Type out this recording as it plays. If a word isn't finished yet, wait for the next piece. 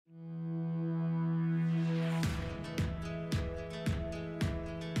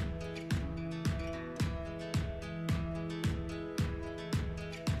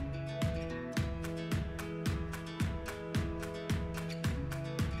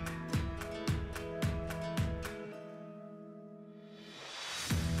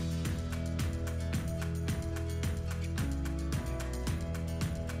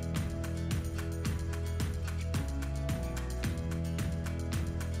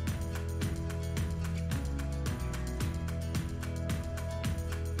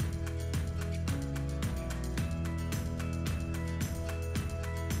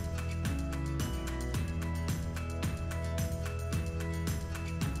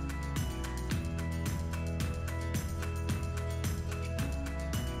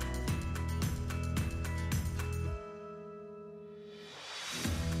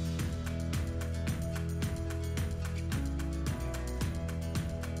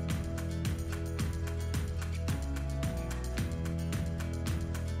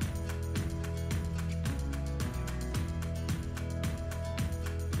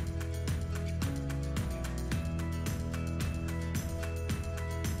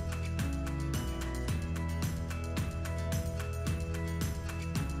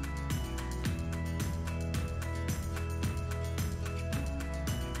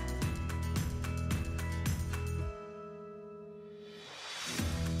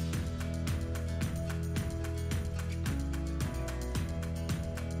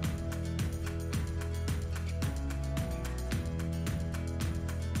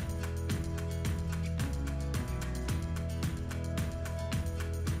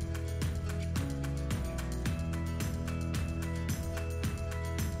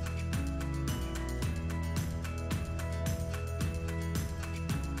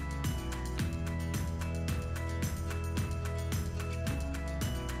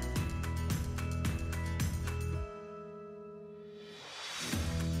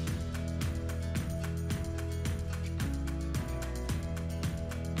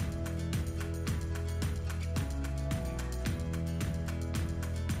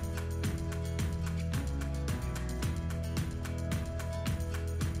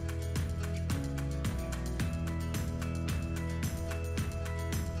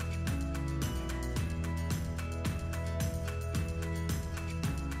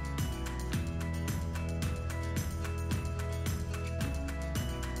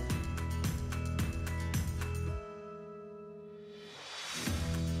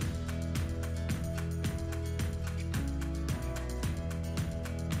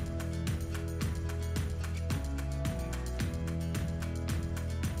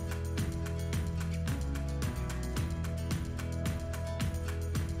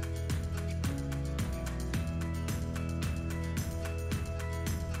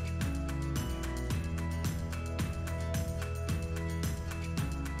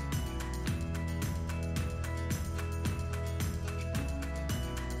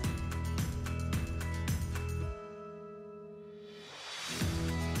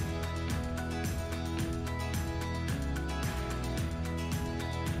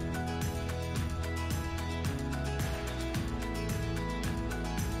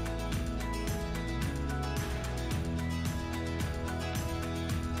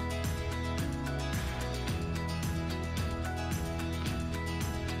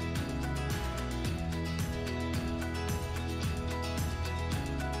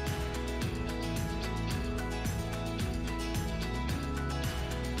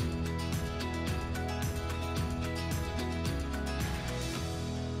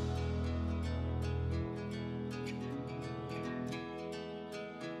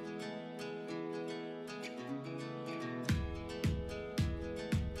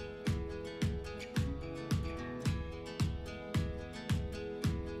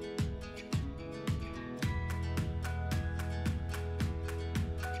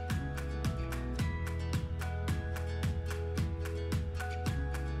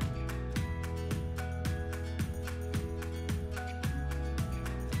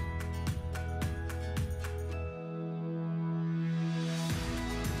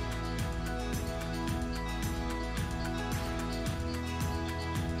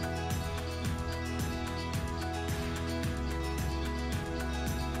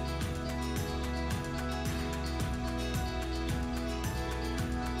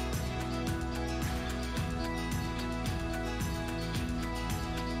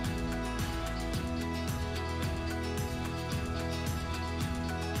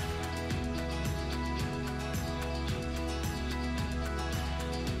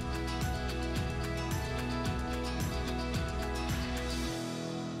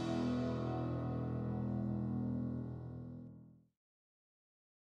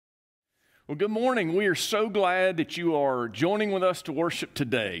Well, good morning. We are so glad that you are joining with us to worship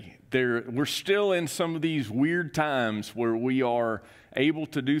today. We're still in some of these weird times where we are able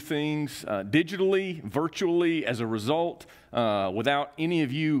to do things digitally, virtually, as a result, without any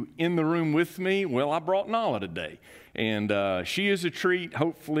of you in the room with me. Well, I brought Nala today, and she is a treat.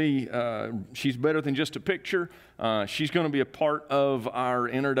 Hopefully, she's better than just a picture. She's going to be a part of our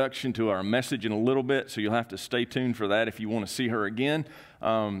introduction to our message in a little bit, so you'll have to stay tuned for that if you want to see her again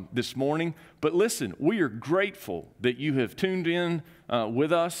this morning. But listen, we are grateful that you have tuned in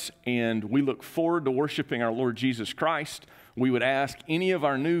with us, and we look forward to worshiping our Lord Jesus Christ. We would ask any of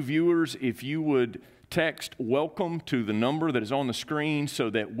our new viewers if you would text "welcome" to the number that is on the screen so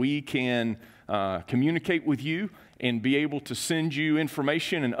that we can communicate with you and be able to send you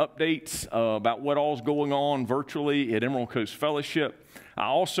information and updates about what all's going on virtually at Emerald Coast Fellowship. I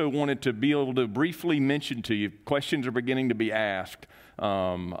also wanted to be able to briefly mention to you, questions are beginning to be asked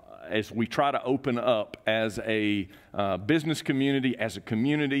as we try to open up as a business community, as a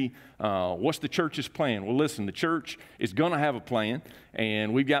community. What's the church's plan? Well, listen, the church is going to have a plan,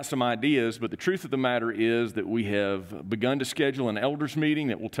 and we've got some ideas, but the truth of the matter is that we have begun to schedule an elders meeting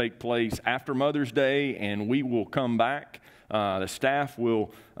that will take place after Mother's Day, and we will come back. The staff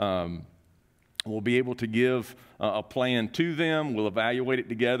will be able to give a plan to them. We'll evaluate it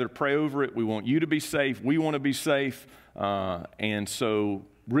together, pray over it. We want you to be safe. We want to be safe. And so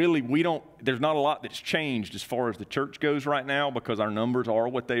really, there's not a lot that's changed as far as the church goes right now because our numbers are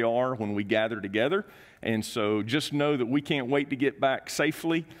what they are when we gather together. And so just know that we can't wait to get back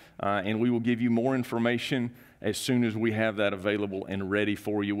safely, and we will give you more information as soon as we have that available and ready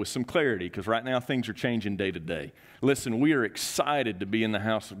for you with some clarity, because right now things are changing day to day. Listen, we are excited to be in the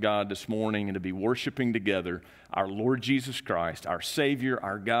house of God this morning and to be worshiping together our Lord Jesus Christ, our Savior,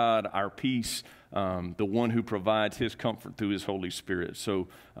 our God, our peace, the one who provides His comfort through His Holy Spirit. So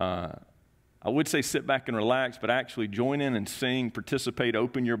I would say sit back and relax, but actually join in and sing, participate,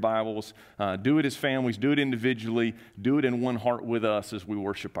 open your Bibles, do it as families, do it individually, do it in one heart with us as we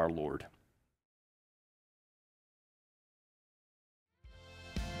worship our Lord.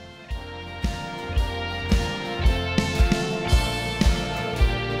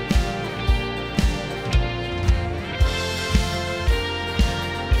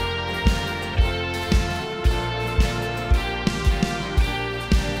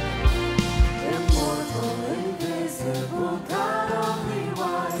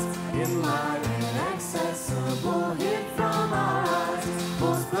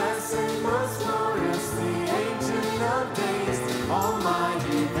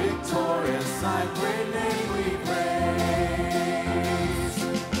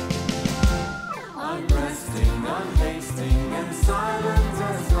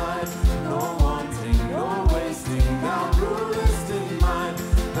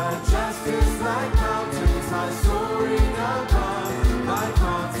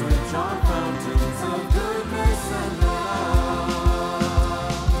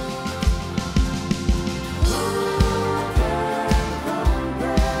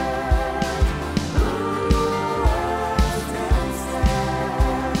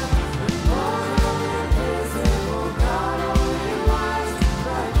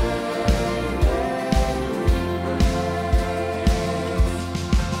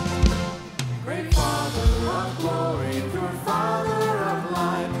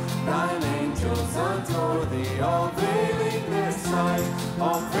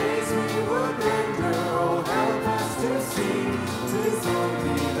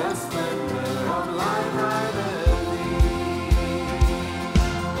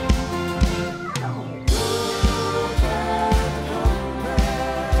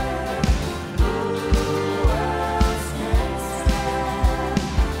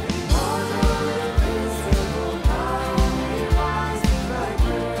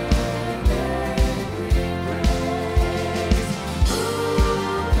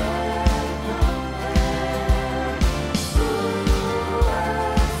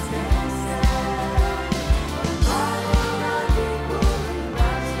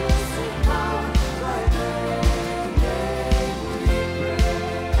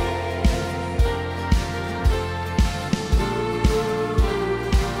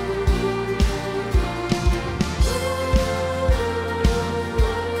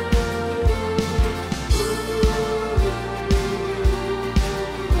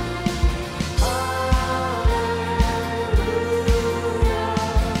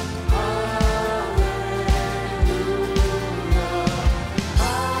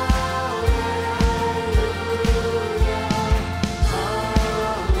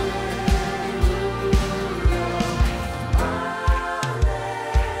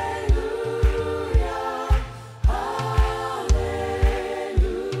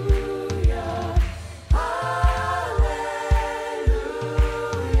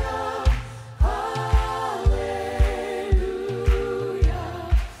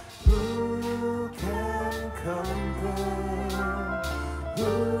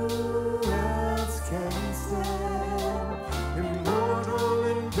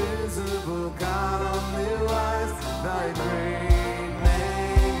 for God only wise, thy great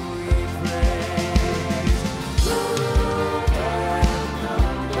name we praise. Who can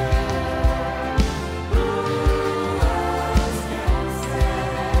compare? Who else can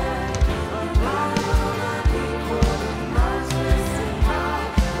stand? Unrivaled, unequaled, and matchless in power,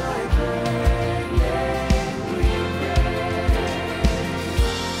 thy great name we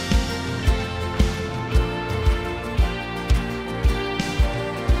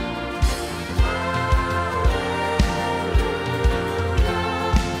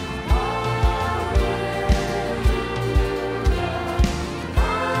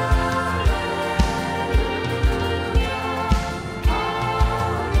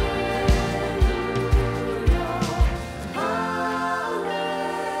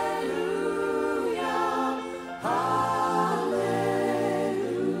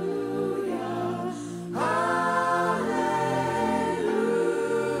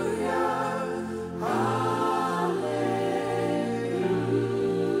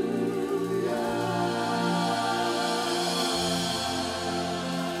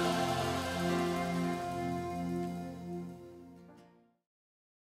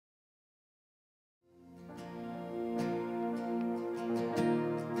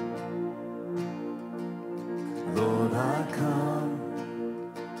Lord, I come,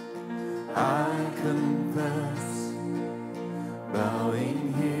 I confess,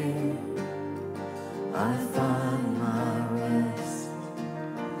 bowing here, I find my rest.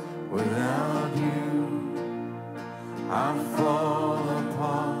 Without you, I fall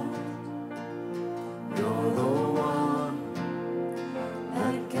apart. You're the one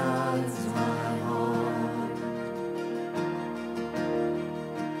that guides my heart.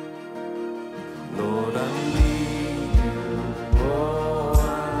 Lord, I need you. Oh, I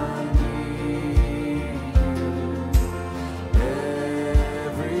need you.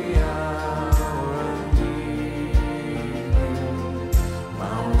 Every hour I need you.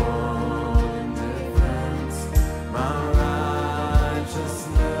 My one defense, my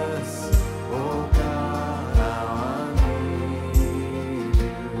righteousness. Oh God, how I need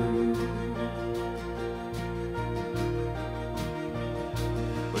you.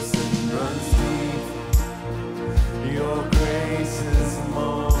 Where sin runs deep, your grace is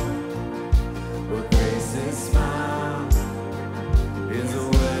more. Where grace is found is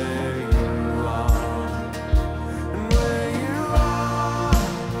where you are. And where you are,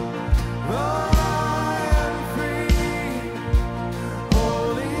 Lord, I am free.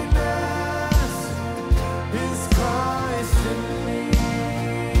 Holiness is Christ in me.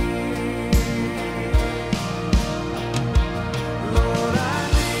 Lord, I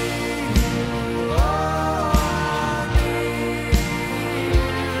need you. Oh, I need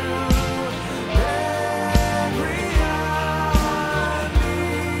you. Every hour I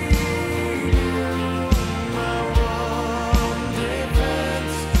need you. My one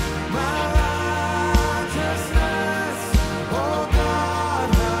defense, my righteousness. Oh God,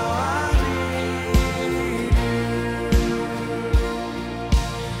 how I need you.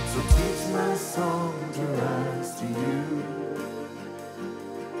 So teach my song to rise to you.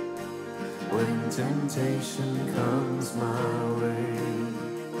 When temptation comes my way,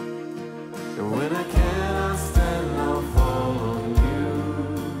 and when I cannot stand, I'll fall on you.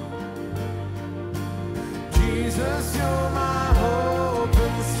 Jesus, you're my hope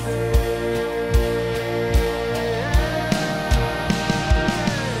and stay.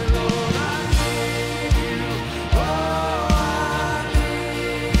 Lord, I need you. Oh, I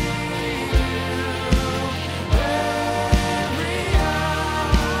need you. Every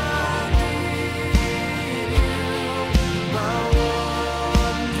hour I need you. My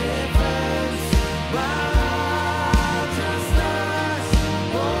one defense, my righteousness.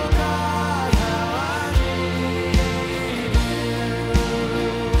 Oh God, how I need you.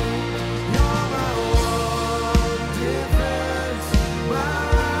 You're my one defense, my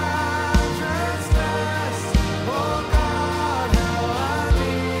righteousness. Oh God, how I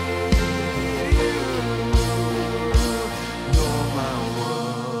need you. You're my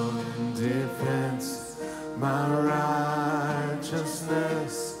one defense, my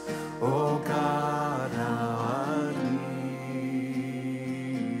righteousness. Oh God, how I need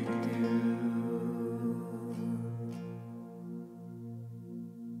you.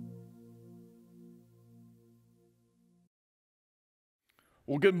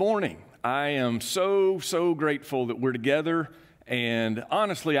 Well, good morning. I am so grateful that we're together, and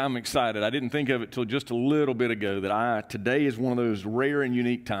honestly, I'm excited. I didn't think of it till just a little bit ago that today is one of those rare and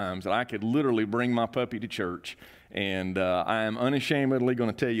unique times that I could literally bring my puppy to church And I am unashamedly going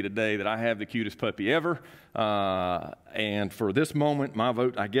to tell you today that I have the cutest puppy ever. And for this moment, my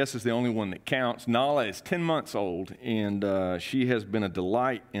vote, I guess, is the only one that counts. Nala is 10 months old, and she has been a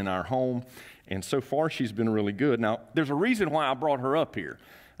delight in our home. And so far, she's been really good. Now, there's a reason why I brought her up here.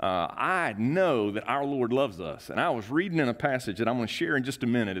 I know that our Lord loves us. And I was reading in a passage that I'm going to share in just a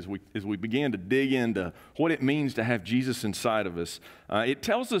minute as we begin to dig into what it means to have Jesus inside of us. It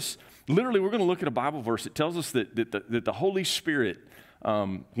tells us, literally, we're going to look at a Bible verse. It tells us that the Holy Spirit,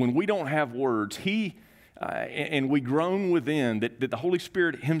 when we don't have words, and we groan within, that the Holy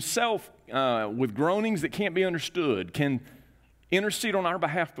Spirit himself, with groanings that can't be understood, can intercede on our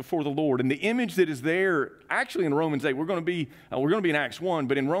behalf before the Lord. And the image that is there, actually in Romans 8, we're going to be in Acts 1,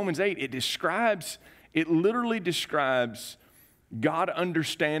 but in Romans 8, it literally describes God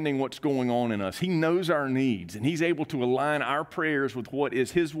understanding what's going on in us. He knows our needs, and he's able to align our prayers with what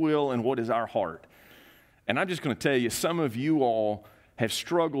is his will and what is our heart. And I'm just going to tell you, some of you all have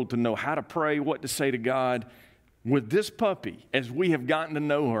struggled to know how to pray, what to say to God. With this puppy, as we have gotten to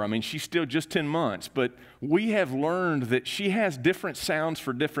know her, I mean, she's still just 10 months, but we have learned that she has different sounds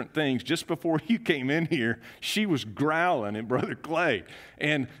for different things. Just before you came in here, she was growling at Brother Clay.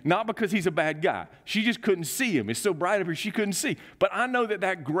 And not because he's a bad guy. She just couldn't see him. It's so bright up here, she couldn't see. But I know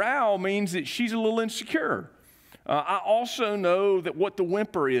that growl means that she's a little insecure. I also know that what the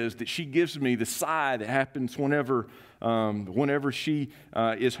whimper is that she gives me, the sigh that happens whenever she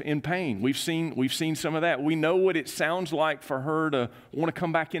is in pain. We've seen some of that. We know what it sounds like for her to want to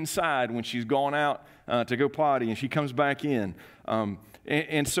come back inside when she's gone out to go potty and she comes back in.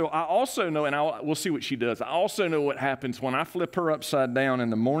 And so I also know, and we'll see what she does. I also know what happens when I flip her upside down in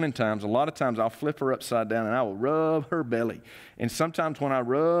the morning times. A lot of times I'll flip her upside down and I will rub her belly. And sometimes when I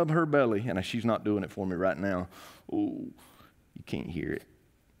rub her belly, and she's not doing it for me right now, ooh, you can't hear it.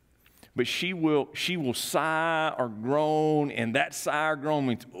 But she will sigh or groan, and that sigh or groan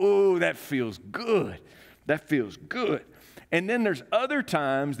means, oh, that feels good. That feels good. And then there's other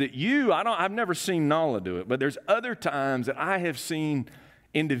times that I've never seen Nala do it, but there's other times that I have seen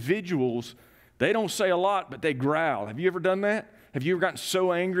individuals, they don't say a lot, but they growl. Have you ever done that? Have you ever gotten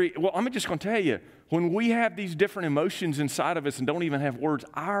so angry? Well, I'm just going to tell you, when we have these different emotions inside of us and don't even have words,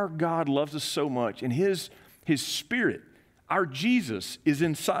 our God loves us so much, and His Spirit, our Jesus, is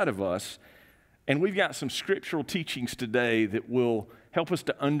inside of us. And we've got some scriptural teachings today that will help us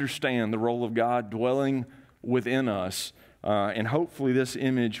to understand the role of God dwelling within us. And hopefully this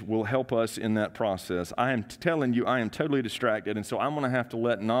image will help us in that process. I am telling you, I am totally distracted. And so I'm going to have to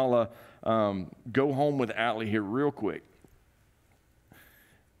let Nala go home with Allie here real quick.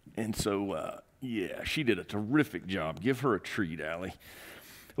 And so, yeah, she did a terrific job. Give her a treat, Allie.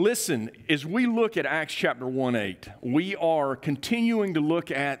 Listen, as we look at Acts chapter 1:8, we are continuing to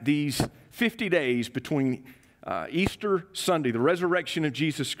look at these 50 days between Easter Sunday, the resurrection of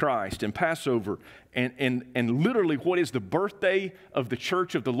Jesus Christ, and Passover, and literally what is the birthday of the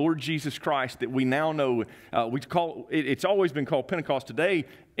church of the Lord Jesus Christ that we now know. It's always been called Pentecost. Today,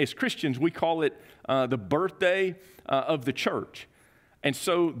 as Christians, we call it the birthday of the church. And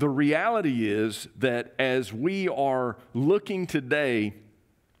so the reality is that as we are looking today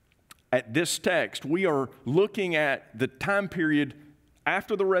at this text, we are looking at the time period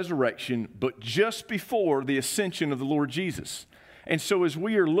after the resurrection, but just before the ascension of the Lord Jesus. And so as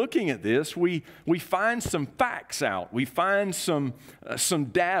we are looking at this, we find some facts out. We find some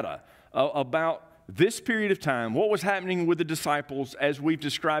data about this period of time, what was happening with the disciples as we've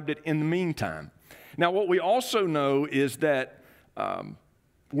described it in the meantime. Now, what we also know is that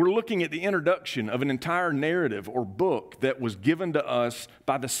we're looking at the introduction of an entire narrative or book that was given to us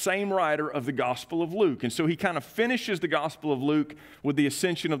by the same writer of the Gospel of Luke. And so he kind of finishes the Gospel of Luke with the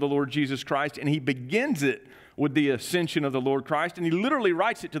ascension of the Lord Jesus Christ, and he begins it with the ascension of the Lord Christ, and he literally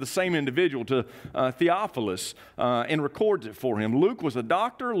writes it to the same individual, to Theophilus, and records it for him. Luke was a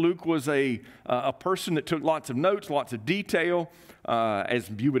doctor. Luke was a person that took lots of notes, lots of detail,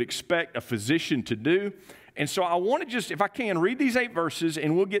 as you would expect a physician to do. And so I want to just, if I can, read these 8 verses,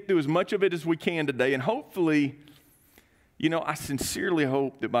 and we'll get through as much of it as we can today. And hopefully, I sincerely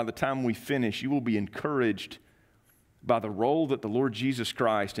hope that by the time we finish, you will be encouraged by the role that the Lord Jesus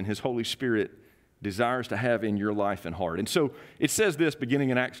Christ and His Holy Spirit desires to have in your life and heart. And so it says this, beginning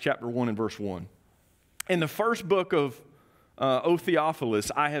in Acts chapter 1 and verse 1. In the first book of O Theophilus,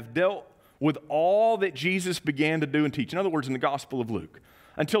 I have dealt with all that Jesus began to do and teach. In other words, in the Gospel of Luke,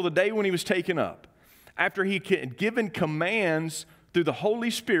 until the day when He was taken up, after He had given commands through the Holy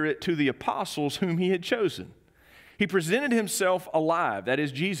Spirit to the apostles whom He had chosen. He presented Himself alive, that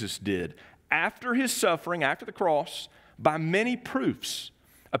is, Jesus did, after His suffering, after the cross, by many proofs,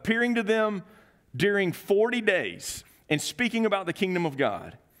 appearing to them during 40 days and speaking about the kingdom of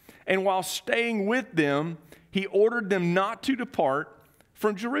God. And while staying with them, he ordered them not to depart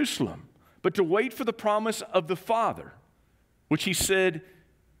from Jerusalem, but to wait for the promise of the Father, which he said,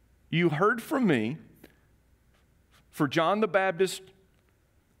 you heard from me, for John baptized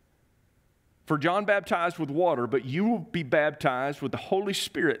with water, but you will be baptized with the Holy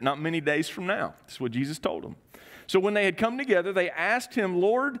Spirit not many days from now. That's what Jesus told them. So when they had come together, they asked him,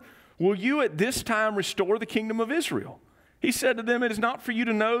 Lord, will you at this time restore the kingdom of Israel? He said to them, it is not for you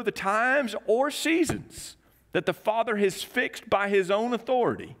to know the times or seasons that the Father has fixed by his own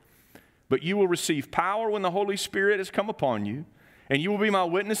authority, but you will receive power when the Holy Spirit has come upon you, and you will be my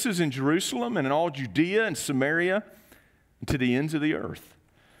witnesses in Jerusalem and in all Judea and Samaria and to the ends of the earth.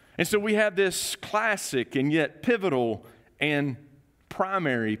 And so we have this classic and yet pivotal and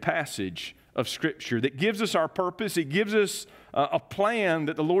primary passage of Scripture that gives us our purpose. It gives us a plan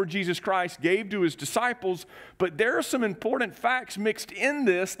that the Lord Jesus Christ gave to his disciples. But there are some important facts mixed in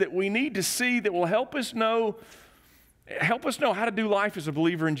this that we need to see that will help us know how to do life as a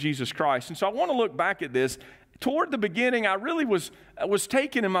believer in Jesus Christ. And so I want to look back at this. Toward the beginning, I really was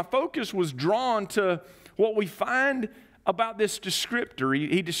taken, and my focus was drawn to what we find about this descriptor.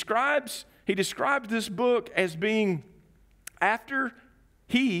 He describes this book as being after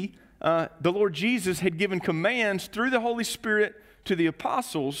the Lord Jesus had given commands through the Holy Spirit to the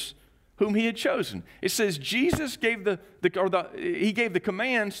apostles whom he had chosen. It says Jesus gave he gave the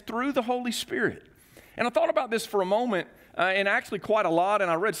commands through the Holy Spirit. And I thought about this for a moment, and actually quite a lot, and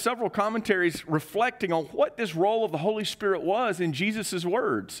I read several commentaries reflecting on what this role of the Holy Spirit was in Jesus'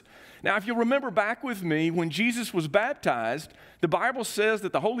 words. Now, if you remember back with me, when Jesus was baptized, the Bible says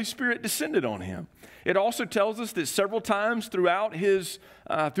that the Holy Spirit descended on him. It also tells us that several times throughout his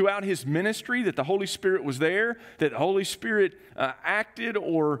ministry that the Holy Spirit was there, that the Holy Spirit acted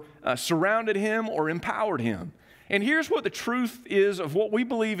or surrounded him or empowered him. And here's what the truth is of what we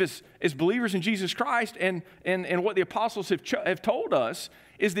believe as believers in Jesus Christ and what the apostles have told us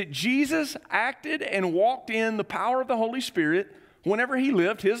is that Jesus acted and walked in the power of the Holy Spirit whenever he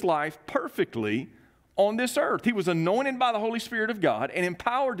lived his life perfectly on this earth. He was anointed by the Holy Spirit of God and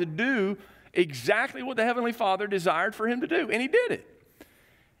empowered to do exactly what the Heavenly Father desired for him to do, and he did it.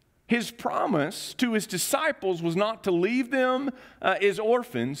 His promise to his disciples was not to leave them as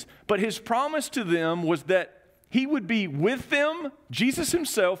orphans, but his promise to them was that he would be with them. Jesus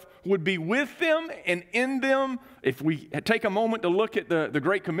himself would be with them and in them. If we take a moment to look at the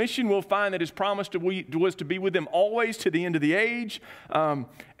Great Commission, we'll find that his promise was to be with them always to the end of the age.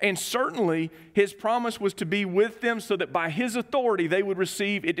 And certainly his promise was to be with them so that by his authority they would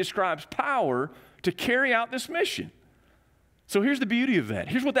receive, it describes power to carry out this mission. So here's the beauty of that.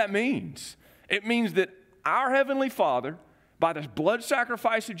 Here's what that means. It means that our Heavenly Father, by the blood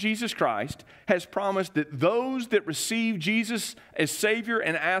sacrifice of Jesus Christ, has promised that those that receive Jesus as Savior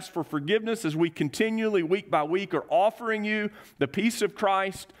and ask for forgiveness, as we continually, week by week, are offering you the peace of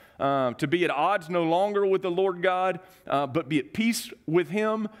Christ, to be at odds no longer with the Lord God, but be at peace with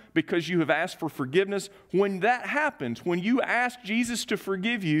him because you have asked for forgiveness. When that happens, when you ask Jesus to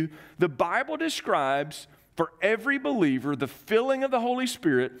forgive you, the Bible describes for every believer the filling of the Holy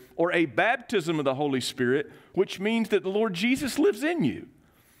Spirit or a baptism of the Holy Spirit, which means that the Lord Jesus lives in you.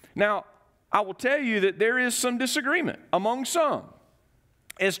 Now, I will tell you that there is some disagreement among some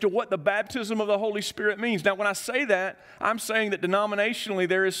as to what the baptism of the Holy Spirit means. Now, when I say that, I'm saying that denominationally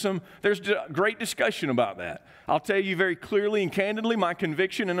there's great discussion about that. I'll tell you very clearly and candidly, my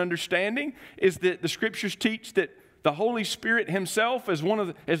conviction and understanding is that the Scriptures teach that the Holy Spirit himself, as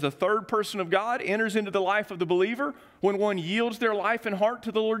the third person of God, enters into the life of the believer when one yields their life and heart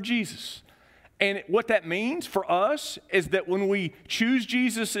to the Lord Jesus. And what that means for us is that when we choose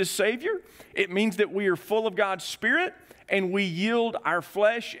Jesus as Savior, it means that we are full of God's Spirit and we yield our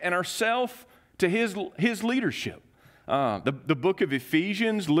flesh and ourself to His leadership. The book of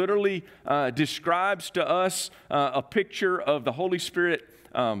Ephesians literally describes to us a picture of the Holy Spirit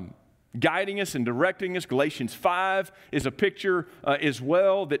guiding us and directing us. Galatians 5 is a picture as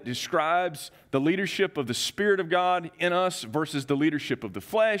well that describes the leadership of the Spirit of God in us versus the leadership of the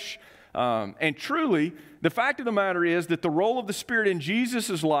flesh. And truly, the fact of the matter is that the role of the Spirit in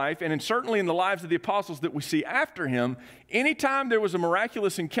Jesus' life, and certainly in the lives of the apostles that we see after him, anytime there was a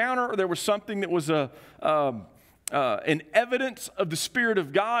miraculous encounter or there was something that was an evidence of the Spirit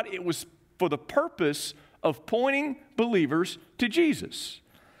of God, it was for the purpose of pointing believers to Jesus.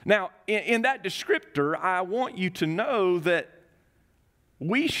 Now, in that descriptor, I want you to know that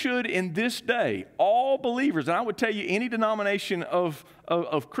we should in this day, all believers, and I would tell you any denomination of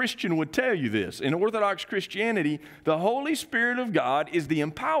Christian would tell you this. In Orthodox Christianity, the Holy Spirit of God is the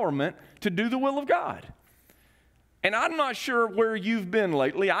empowerment to do the will of God. And I'm not sure where you've been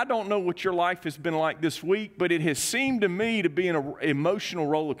lately. I don't know what your life has been like this week, but it has seemed to me to be an emotional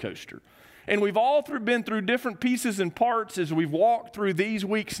roller coaster. And we've all been through different pieces and parts as we've walked through these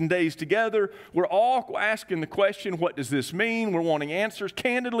weeks and days together. We're all asking the question, what does this mean? We're wanting answers,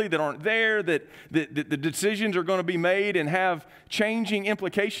 candidly, that aren't there, that the decisions are going to be made and have changing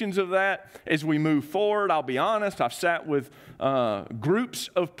implications of that as we move forward. I'll be honest, I've sat with groups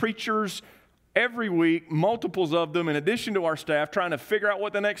of preachers every week, multiples of them, in addition to our staff, trying to figure out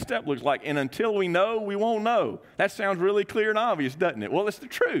what the next step looks like. And until we know, we won't know. That sounds really clear and obvious, doesn't it? Well, it's the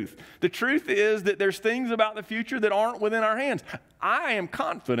truth. The truth is that there's things about the future that aren't within our hands. I am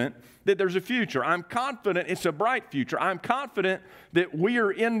confident that there's a future. I'm confident it's a bright future. I'm confident that we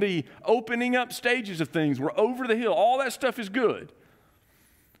are in the opening up stages of things. We're over the hill. All that stuff is good.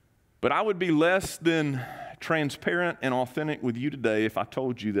 But I would be less than transparent and authentic with you today if I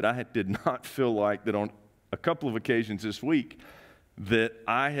told you that I did not feel like that on a couple of occasions this week that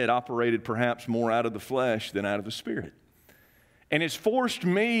I had operated perhaps more out of the flesh than out of the Spirit. And it's forced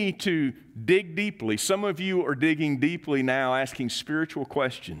me to dig deeply. Some of you are digging deeply now, asking spiritual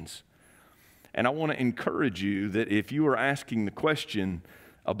questions. And I want to encourage you that if you are asking the question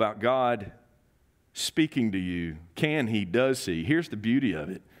about God speaking to you, can He, does He? Here's the beauty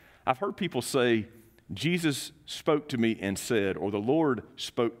of it. I've heard people say, Jesus spoke to me and said, or the Lord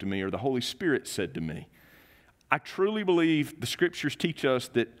spoke to me, or the Holy Spirit said to me. I truly believe the Scriptures teach us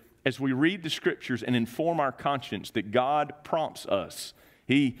that as we read the Scriptures and inform our conscience, that God prompts us.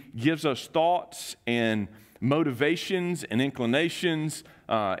 He gives us thoughts and motivations and inclinations.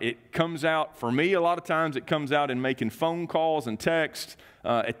 It comes out, for me, a lot of times it comes out in making phone calls and texts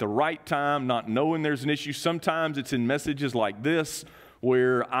at the right time, not knowing there's an issue. Sometimes it's in messages like this,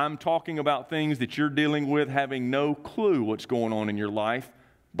 where I'm talking about things that you're dealing with, having no clue what's going on in your life,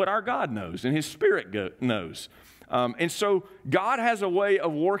 but our God knows, and His Spirit knows. And so God has a way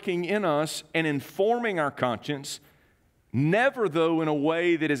of working in us and informing our conscience, never, though, in a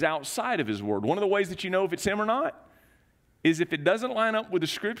way that is outside of His Word. One of the ways that you know if it's Him or not is if it doesn't line up with the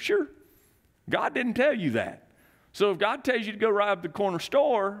Scripture, God didn't tell you that. So if God tells you to go rob the corner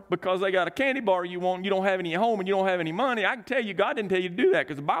store because they got a candy bar you want, and you don't have any at home, and you don't have any money, I can tell you God didn't tell you to do that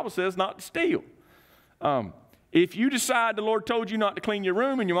because the Bible says not to steal. If you decide the Lord told you not to clean your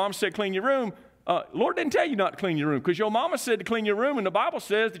room and your mom said clean your room, Lord didn't tell you not to clean your room because your mama said to clean your room, and the Bible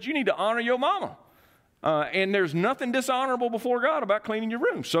says that you need to honor your mama. And there's nothing dishonorable before God about cleaning your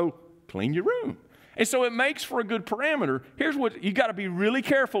room. So clean your room. And so it makes for a good parameter. Here's what you got to be really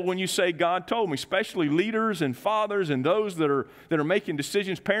careful when you say God told me, especially leaders and fathers and those that are making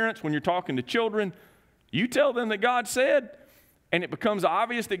decisions, parents, when you're talking to children. You tell them that God said, and it becomes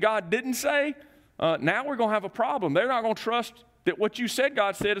obvious that God didn't say, now we're going to have a problem. They're not going to trust that what you said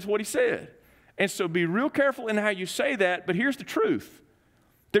God said is what He said. And so be real careful in how you say that, but here's the truth.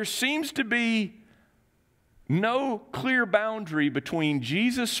 There seems to be no clear boundary between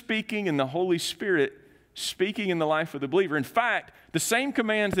Jesus speaking and the Holy Spirit speaking in the life of the believer. In fact, the same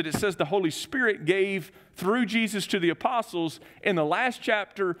commands that it says the Holy Spirit gave through Jesus to the apostles in the last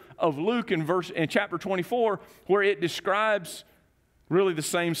chapter of Luke in chapter 24, where it describes really the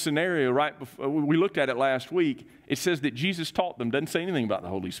same scenario right before we looked at it last week. It says that Jesus taught them, doesn't say anything about the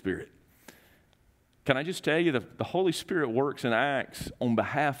Holy Spirit. Can I just tell you that the Holy Spirit works and acts on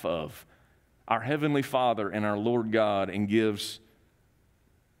behalf of our Heavenly Father and our Lord God, and gives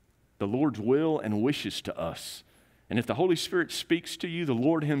the Lord's will and wishes to us. And if the Holy Spirit speaks to you, the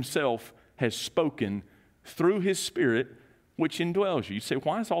Lord Himself has spoken through His Spirit, which indwells you. You say,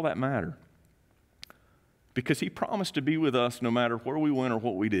 why does all that matter? Because He promised to be with us no matter where we went or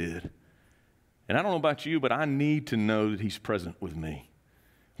what we did. And I don't know about you, but I need to know that He's present with me.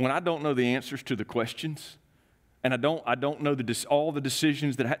 When I don't know the answers to the questions, and I don't know all the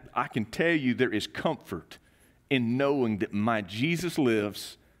decisions that I can tell you there is comfort in knowing that my Jesus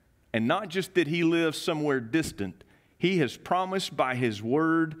lives, and not just that He lives somewhere distant. He has promised by His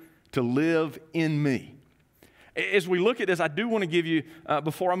word to live in me. As we look at this, I do want to give you,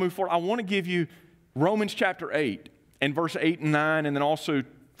 before I move forward, I want to give you Romans chapter 8 and verse 8 and 9, and then also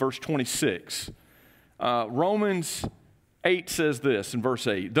verse 26. Romans 8 says this in verse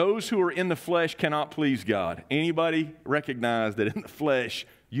 8, those who are in the flesh cannot please God. Anybody recognize that in the flesh,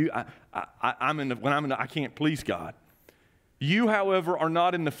 I can't please God? You, however, are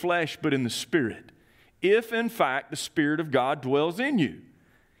not in the flesh, but in the Spirit, if in fact the Spirit of God dwells in you.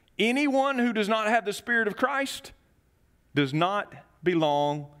 Anyone who does not have the Spirit of Christ does not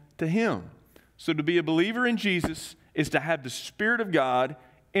belong to Him. So to be a believer in Jesus is to have the Spirit of God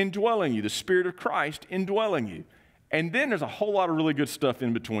indwelling you, the Spirit of Christ indwelling you. And then there's a whole lot of really good stuff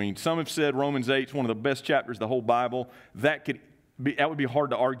in between. Some have said Romans 8 is one of the best chapters of the whole Bible. That would be hard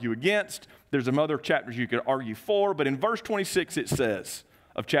to argue against. There's some other chapters you could argue for. But in verse 26 it says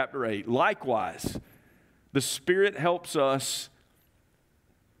of chapter 8, likewise, the Spirit helps us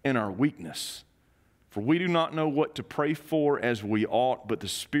in our weakness. For we do not know what to pray for as we ought, but the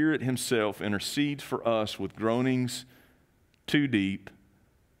Spirit Himself intercedes for us with groanings too deep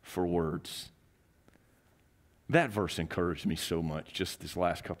for words. That verse encouraged me so much just this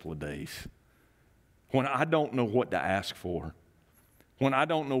last couple of days. When I don't know what to ask for, when I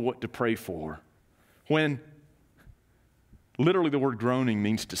don't know what to pray for, when literally the word groaning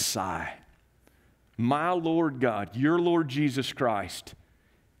means to sigh. My Lord God, your Lord Jesus Christ,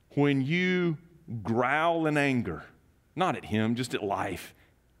 when you growl in anger, not at Him, just at life,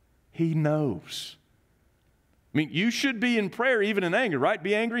 He knows. I mean, you should be in prayer even in anger, right?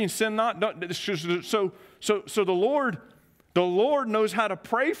 Be angry and sin not. So the Lord knows how to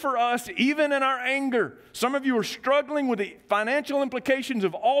pray for us even in our anger. Some of you are struggling with the financial implications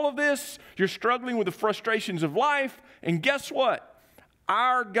of all of this. You're struggling with the frustrations of life. And guess what?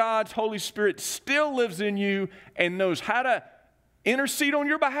 Our God's Holy Spirit still lives in you and knows how to intercede on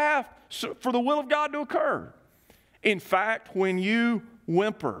your behalf for the will of God to occur. In fact, when you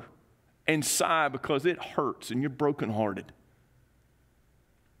whimper and sigh because it hurts and you're brokenhearted,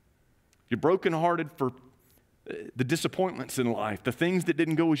 for the disappointments in life, the things that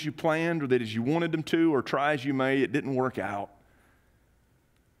didn't go as you planned or that as you wanted them to, or try as you may, it didn't work out.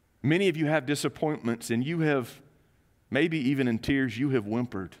 Many of you have disappointments, and you have, maybe even in tears, you have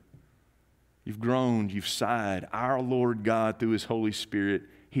whimpered. You've groaned, you've sighed. Our Lord God, through His Holy Spirit,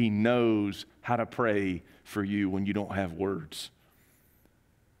 He knows how to pray for you when you don't have words.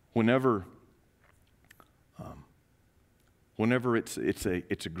 Whenever it's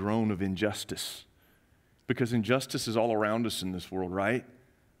a groan of injustice, because injustice is all around us in this world, right?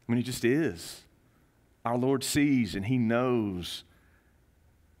 I mean, it just is. Our Lord sees and He knows.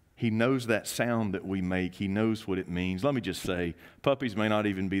 He knows that sound that we make. He knows what it means. Let me just say, puppies may not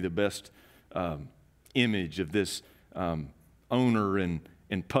even be the best image of this owner and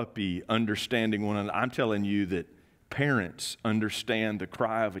puppy understanding one another. I'm telling you that parents understand the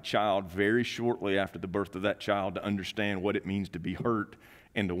cry of a child very shortly after the birth of that child to understand what it means to be hurt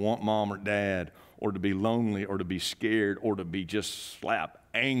and to want mom or dad, or to be lonely, or to be scared, or to be just slap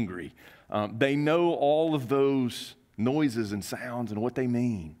angry. They know all of those noises and sounds and what they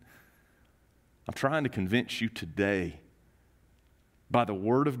mean. I'm trying to convince you today by the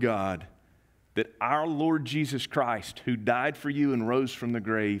Word of God that our Lord Jesus Christ, who died for you and rose from the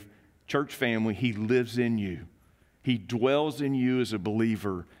grave, church family, He lives in you. He dwells in you as a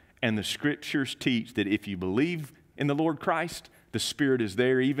believer, and the Scriptures teach that if you believe in the Lord Christ, the Spirit is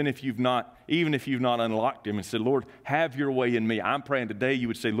there, even if you've not unlocked Him and said, Lord, have your way in me. I'm praying today you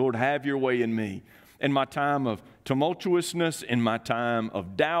would say, Lord, have your way in me. In my time of tumultuousness, in my time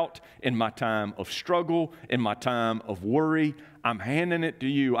of doubt, in my time of struggle, in my time of worry, I'm handing it to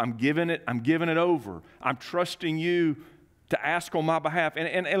you. I'm giving it over. I'm trusting you to ask on my behalf.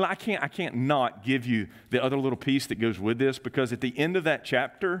 And I can't not give you the other little piece that goes with this, because at the end of that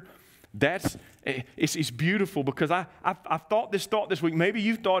chapter, it's beautiful, because I've thought this week. Maybe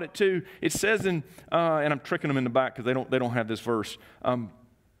you've thought it too. It says in, and I'm tricking them in the back because they don't have this verse.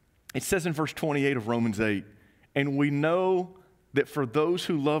 It says in verse 28 of Romans 8, and we know that for those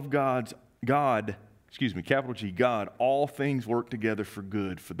who love God, capital G, God, all things work together for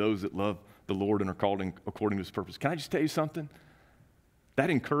good for those that love the Lord and are called according to His purpose. Can I just tell you something? That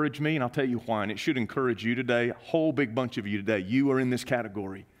encouraged me, and I'll tell you why, and it should encourage you today, a whole big bunch of you today. You are in this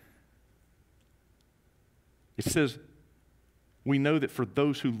category. It says, we know that for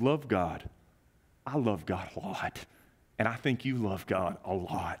those who love God, I love God a lot, and I think you love God a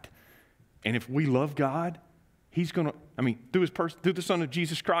lot. And if we love God, He's going to, through the Son of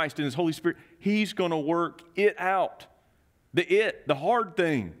Jesus Christ and His Holy Spirit, He's going to work it out. The hard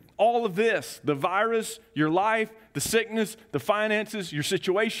thing, all of this, the virus, your life, the sickness, the finances, your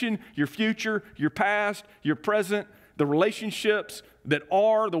situation, your future, your past, your present, the relationships that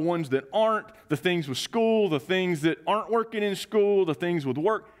are, the ones that aren't, the things with school, the things that aren't working in school, the things with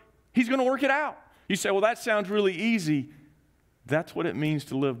work. He's going to work it out. You say, well, that sounds really easy. That's what it means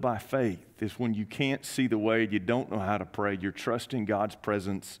to live by faith, is when you can't see the way, you don't know how to pray, you're trusting God's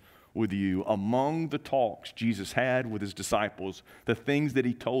presence with you. Among the talks Jesus had with his disciples, the things that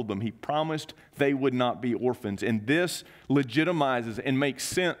he told them, he promised they would not be orphans. And this legitimizes and makes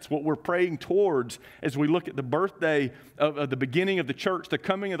sense what we're praying towards as we look at the birthday of the beginning of the church, the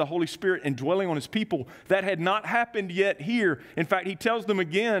coming of the Holy Spirit and dwelling on his people. That had not happened yet here. In fact, he tells them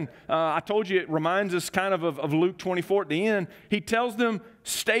again, I told you it reminds us kind of Luke 24 at the end. He tells them,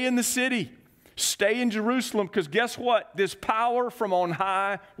 stay in the city. Stay in Jerusalem, because guess what? This power from on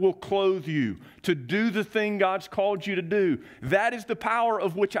high will clothe you to do the thing God's called you to do. That is the power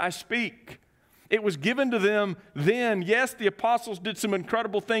of which I speak. It was given to them then. Yes, the apostles did some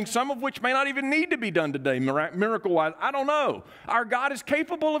incredible things, some of which may not even need to be done today, miracle-wise. I don't know. Our God is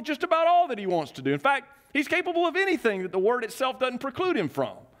capable of just about all that he wants to do. In fact, he's capable of anything that the word itself doesn't preclude him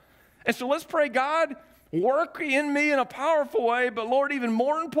from. And so let's pray, God, work in me in a powerful way, but Lord, even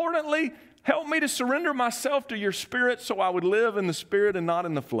more importantly, help me to surrender myself to your Spirit so I would live in the Spirit and not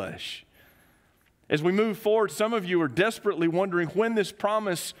in the flesh. As we move forward, some of you are desperately wondering when this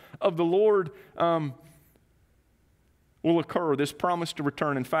promise of the Lord will occur, this promise to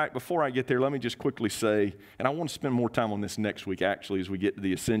return. In fact, before I get there, let me just quickly say, and I want to spend more time on this next week actually as we get to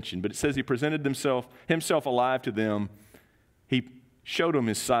the ascension, but it says he presented himself alive to them. He showed them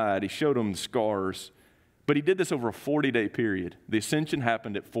his side. He showed them the scars. But he did this over a 40-day period. The ascension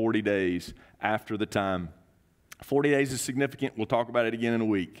happened at 40 days after the time. 40 days is significant. We'll talk about it again in a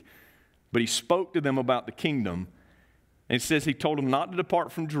week. But he spoke to them about the kingdom. And it says he told them not to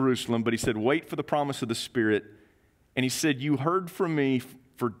depart from Jerusalem, but he said, wait for the promise of the Spirit. And he said, you heard from me,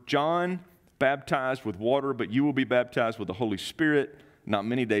 for John baptized with water, but you will be baptized with the Holy Spirit. Not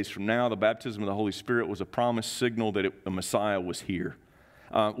many days from now, the baptism of the Holy Spirit was a promised signal that the Messiah was here.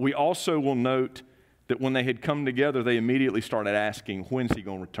 We also will note that when they had come together, they immediately started asking, when's he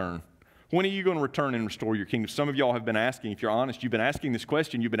going to return? When are you going to return and restore your kingdom? Some of y'all have been asking, if you're honest, you've been asking this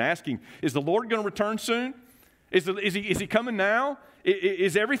question. You've been asking, is the Lord going to return soon? Is he coming now?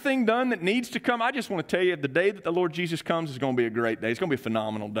 Is everything done that needs to come? I just want to tell you, the day that the Lord Jesus comes is going to be a great day. It's going to be a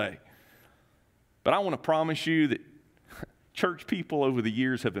phenomenal day. But I want to promise you that church people over the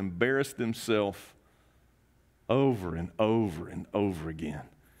years have embarrassed themselves over and over and over again,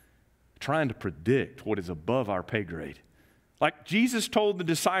 trying to predict what is above our pay grade. Like Jesus told the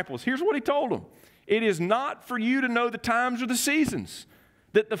disciples, here's what he told them. It is not for you to know the times or the seasons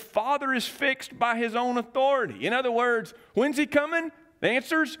that the Father is fixed by his own authority. In other words, when's he coming? The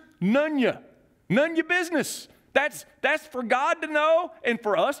answer's none ya. None ya business. That's for God to know and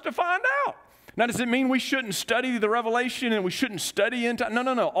for us to find out. Now, does it mean we shouldn't study the Revelation and we shouldn't study into?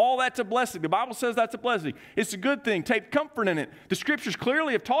 No. All that's a blessing. The Bible says that's a blessing. It's a good thing. Take comfort in it. The Scriptures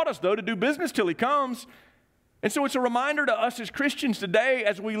clearly have taught us, though, to do business till he comes. And so it's a reminder to us as Christians today,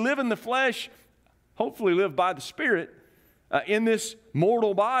 as we live in the flesh, hopefully live by the Spirit, in this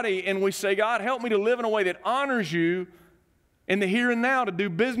mortal body, and we say, God, help me to live in a way that honors you in the here and now, to do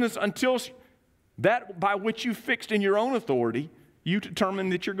business until that by which you fixed in your own authority, you determine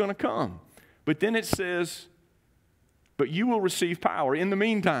that you're going to come. But then it says, but you will receive power in the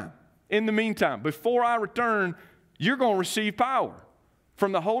meantime. In the meantime, before I return, you're going to receive power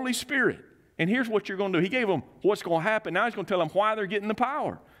from the Holy Spirit. And here's what you're going to do. He gave them what's going to happen. Now he's going to tell them why they're getting the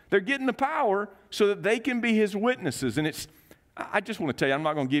power. They're getting the power so that they can be his witnesses. And I just want to tell you, I'm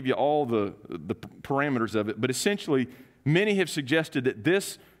not going to give you all the parameters of it, but essentially, many have suggested that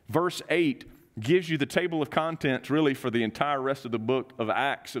this verse 8 gives you the table of contents really for the entire rest of the book of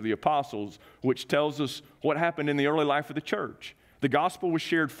Acts of the Apostles, which tells us what happened in the early life of the church. The gospel was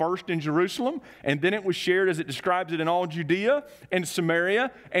shared first in Jerusalem, and then it was shared, as it describes it, in all Judea and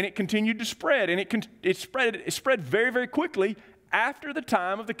Samaria, and it continued to spread. And it spread very, very quickly after the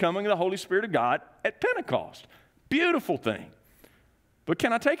time of the coming of the Holy Spirit of God at Pentecost. Beautiful thing. But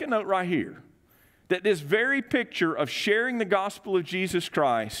can I take a note right here? That this very picture of sharing the gospel of Jesus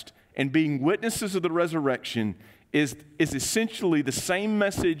Christ and being witnesses of the resurrection is essentially the same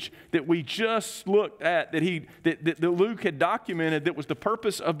message that we just looked at, that Luke had documented, that was the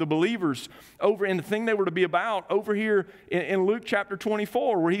purpose of the believers over in the thing they were to be about over here in Luke chapter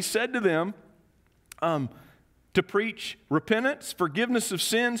 24, where he said to them to preach repentance, forgiveness of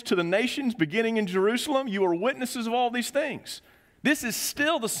sins to the nations, beginning in Jerusalem. You are witnesses of all these things. This is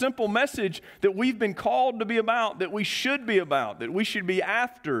still the simple message that we've been called to be about, that we should be about, that we should be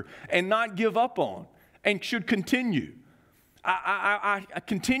after and not give up on, and should continue. I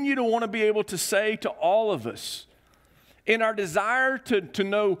continue to want to be able to say to all of us, in our desire to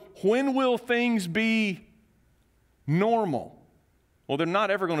know when will things be normal. Well, they're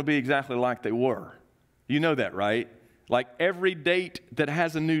not ever going to be exactly like they were. You know that, right? Like every date that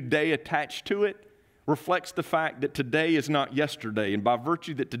has a new day attached to it reflects the fact that today is not yesterday. And by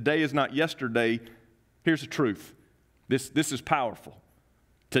virtue that today is not yesterday, here's the truth. This is powerful.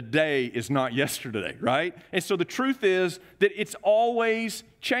 Today is not yesterday, right? And so the truth is that it's always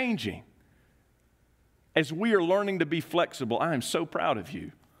changing. As we are learning to be flexible, I am so proud of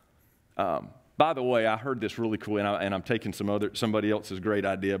you. By the way, I heard this really cool, and I'm taking somebody else's great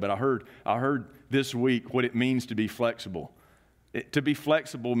idea, but I heard this week what it means to be flexible. To be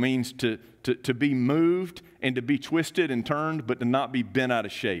flexible means to be moved and to be twisted and turned, but to not be bent out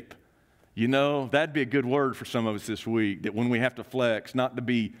of shape. You know, that'd be a good word for some of us this week, that when we have to flex, not to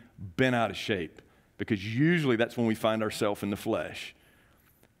be bent out of shape, because usually that's when we find ourselves in the flesh.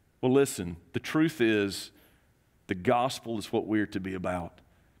 Well, listen, the truth is the gospel is what we're to be about,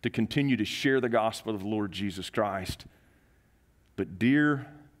 to continue to share the gospel of the Lord Jesus Christ. But dear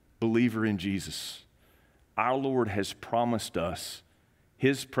believer in Jesus, our Lord has promised us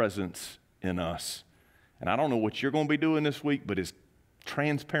His presence in us. And I don't know what you're going to be doing this week, but as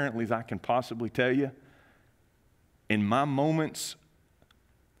transparently as I can possibly tell you, in my moments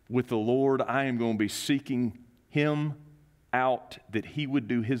with the Lord, I am going to be seeking Him out, that He would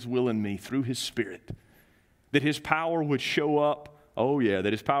do His will in me through His Spirit, that His power would show up. That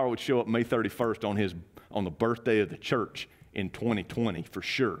His power would show up May 31st on the birthday of the church in 2020 for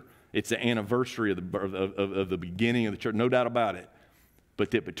sure. It's the anniversary of the beginning of the church, no doubt about it. But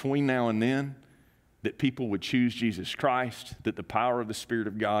that between now and then, that people would choose Jesus Christ, that the power of the Spirit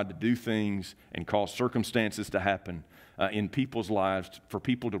of God to do things and cause circumstances to happen in people's lives, for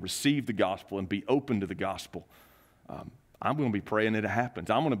people to receive the gospel and be open to the gospel. I'm going to be praying that it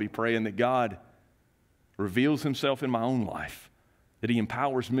happens. I'm going to be praying that God reveals Himself in my own life, that He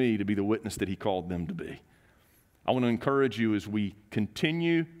empowers me to be the witness that He called them to be. I want to encourage you as we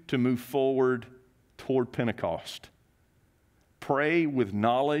continue to move forward toward Pentecost. Pray with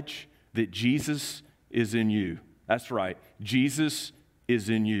knowledge that Jesus is in you. That's right. Jesus is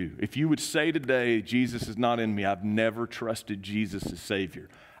in you. If you would say today, Jesus is not in me, I've never trusted Jesus as Savior,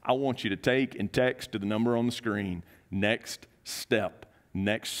 I want you to take and text to the number on the screen, next step,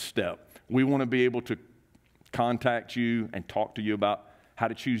 next step. We want to be able to contact you and talk to you about how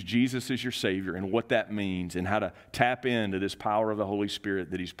to choose Jesus as your Savior and what that means, and how to tap into this power of the Holy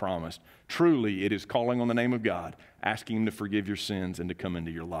Spirit that He's promised. Truly, it is calling on the name of God, asking Him to forgive your sins and to come into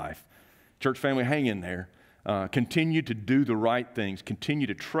your life. Church family, hang in there. Continue to do the right things. Continue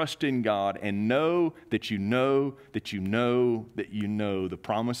to trust in God, and know that you know that you know that you know the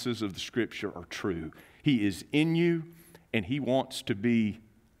promises of the Scripture are true. He is in you, and He wants to be,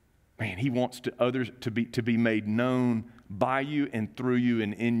 He wants to others to be made known by you and through you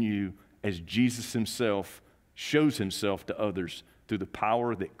and in you, as Jesus Himself shows Himself to others through the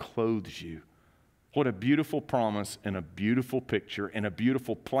power that clothes you. What a beautiful promise and a beautiful picture and a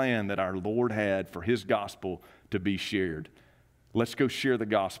beautiful plan that our Lord had for His gospel to be shared. Let's go share the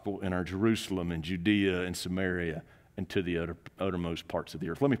gospel in our Jerusalem and Judea and Samaria and to the uttermost parts of the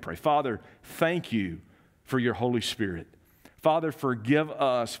earth. Let me pray. Father, thank You for Your Holy Spirit. Father, forgive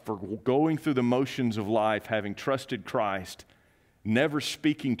us for going through the motions of life, having trusted Christ, never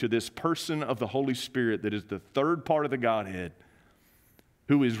speaking to this person of the Holy Spirit that is the third part of the Godhead,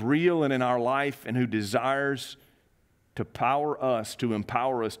 who is real and in our life, and who desires to empower us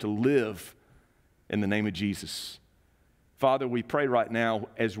to live in the name of Jesus. Father, we pray right now,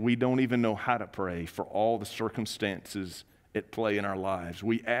 as we don't even know how to pray, for all the circumstances at play in our lives.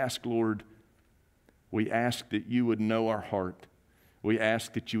 We ask, Lord, that You would know our heart. We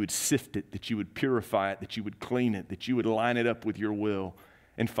ask that You would sift it, that You would purify it, that You would clean it, that You would line it up with Your will.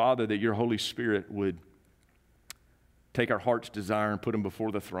 And Father, that Your Holy Spirit would take our heart's desire and put them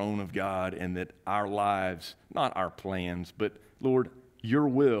before the throne of God, and that our lives, not our plans, but Lord, Your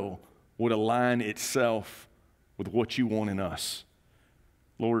will would align itself with what You want in us.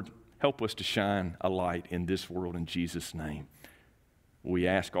 Lord, help us to shine a light in this world in Jesus' name. We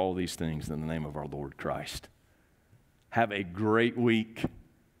ask all these things in the name of our Lord Christ. Have a great week.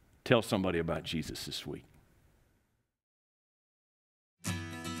 Tell somebody about Jesus this week.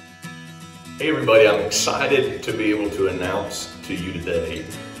 Hey everybody, I'm excited to be able to announce to you today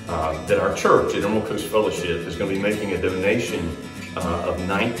that our church at Emerald Coast Fellowship is going to be making a donation of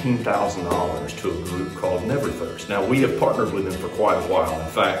 $19,000 to a group called Never Thirst. Now, we have partnered with them for quite a while. In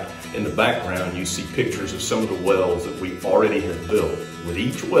fact, in the background you see pictures of some of the wells that we already have built. With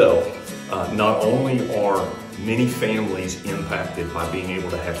each well, not only are many families impacted by being able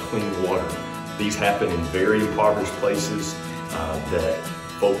to have clean water, these happen in very impoverished places that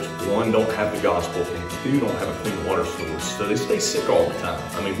folks, one, don't have the gospel, and two, don't have a clean water source, so they stay sick all the time.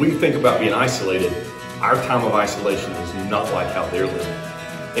 I mean, we think about being isolated. Our time of isolation is not like how they're living.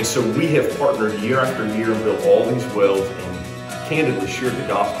 And so we have partnered year after year and built all these wells and candidly shared the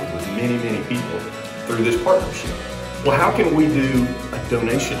gospel with many, many people through this partnership. Well, how can we do a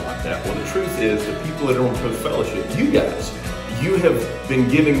donation like that? Well, the truth is the people that are on Coast Fellowship, you guys, you have been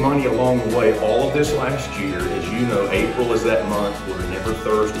giving money along the way all of this last year. As you know, April is that month where Never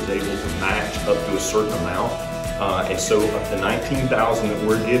Thirst is able to match up to a certain amount. And so up to $19,000 that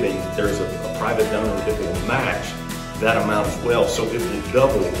we're giving, there's a private donor that will match that amount as well. So it will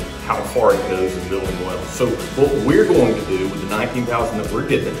double how far it goes in building wells. So what we're going to do with the $19,000 that we're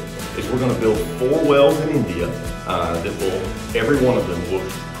giving is we're going to build 4 wells in India that will, every one of them will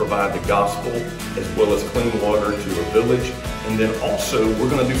provide the gospel as well as clean water to a village. And then also we're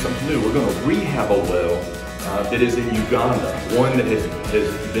going to do something new. We're going to rehab a well that is in Uganda, one that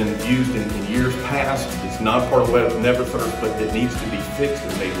has been used in years past. It's not part of Never Thirst, but it needs to be fixed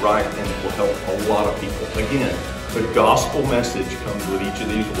and made right, and it will help a lot of people. Again, the gospel message comes with each of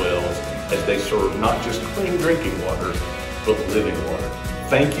these wells as they serve not just clean drinking water, but living water.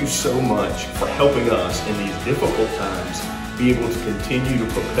 Thank you so much for helping us in these difficult times be able to continue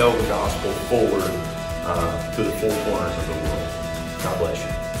to propel the gospel forward to the four corners of the world. God bless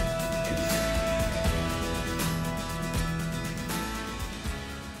you.